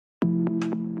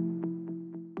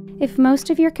If most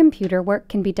of your computer work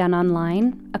can be done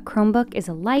online, a Chromebook is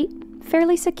a light,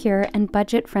 fairly secure, and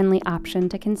budget-friendly option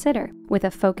to consider. With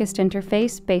a focused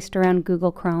interface based around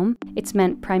Google Chrome, it's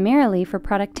meant primarily for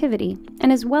productivity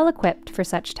and is well equipped for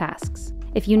such tasks.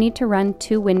 If you need to run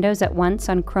 2 windows at once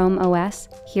on Chrome OS,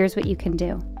 here's what you can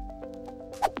do.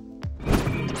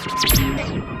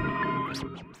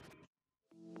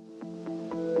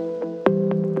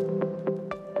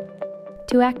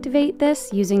 To activate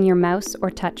this using your mouse or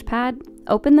touchpad,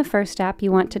 open the first app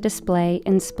you want to display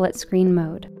in split screen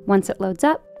mode. Once it loads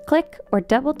up, click or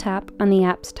double tap on the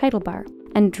app's title bar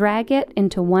and drag it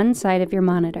into one side of your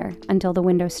monitor until the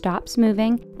window stops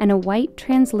moving and a white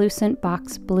translucent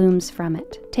box blooms from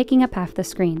it, taking up half the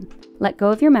screen. Let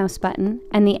go of your mouse button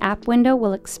and the app window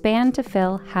will expand to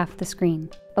fill half the screen.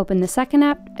 Open the second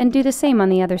app and do the same on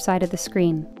the other side of the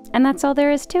screen. And that's all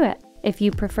there is to it. If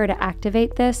you prefer to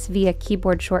activate this via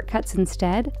keyboard shortcuts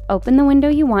instead, open the window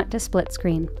you want to split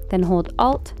screen, then hold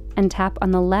Alt and tap on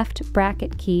the left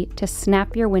bracket key to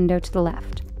snap your window to the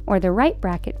left, or the right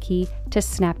bracket key to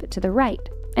snap it to the right,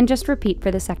 and just repeat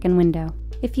for the second window.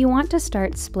 If you want to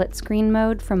start split screen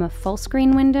mode from a full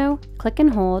screen window, click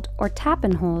and hold or tap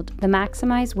and hold the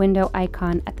maximize window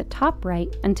icon at the top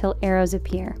right until arrows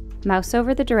appear. Mouse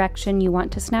over the direction you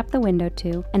want to snap the window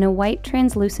to, and a white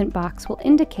translucent box will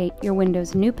indicate your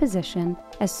window's new position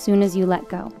as soon as you let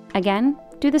go. Again,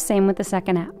 do the same with the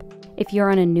second app. If you're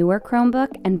on a newer Chromebook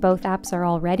and both apps are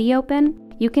already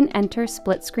open, you can enter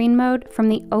split screen mode from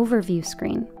the Overview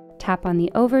screen. Tap on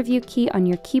the Overview key on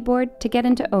your keyboard to get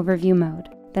into Overview mode.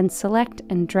 Then select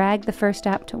and drag the first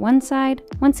app to one side.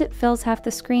 Once it fills half the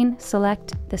screen,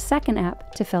 select the second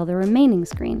app to fill the remaining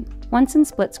screen. Once in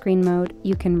split screen mode,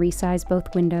 you can resize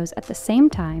both windows at the same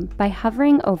time by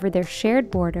hovering over their shared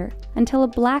border until a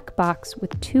black box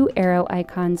with 2 arrow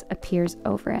icons appears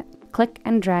over it. Click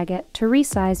and drag it to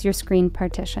resize your screen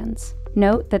partitions.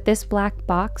 Note that this black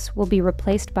box will be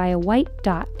replaced by a white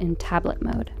dot in tablet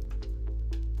mode.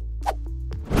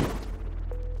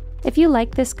 If you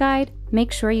like this guide,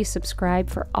 make sure you subscribe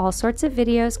for all sorts of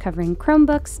videos covering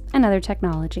Chromebooks and other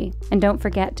technology. And don't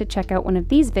forget to check out one of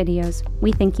these videos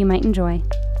we think you might enjoy.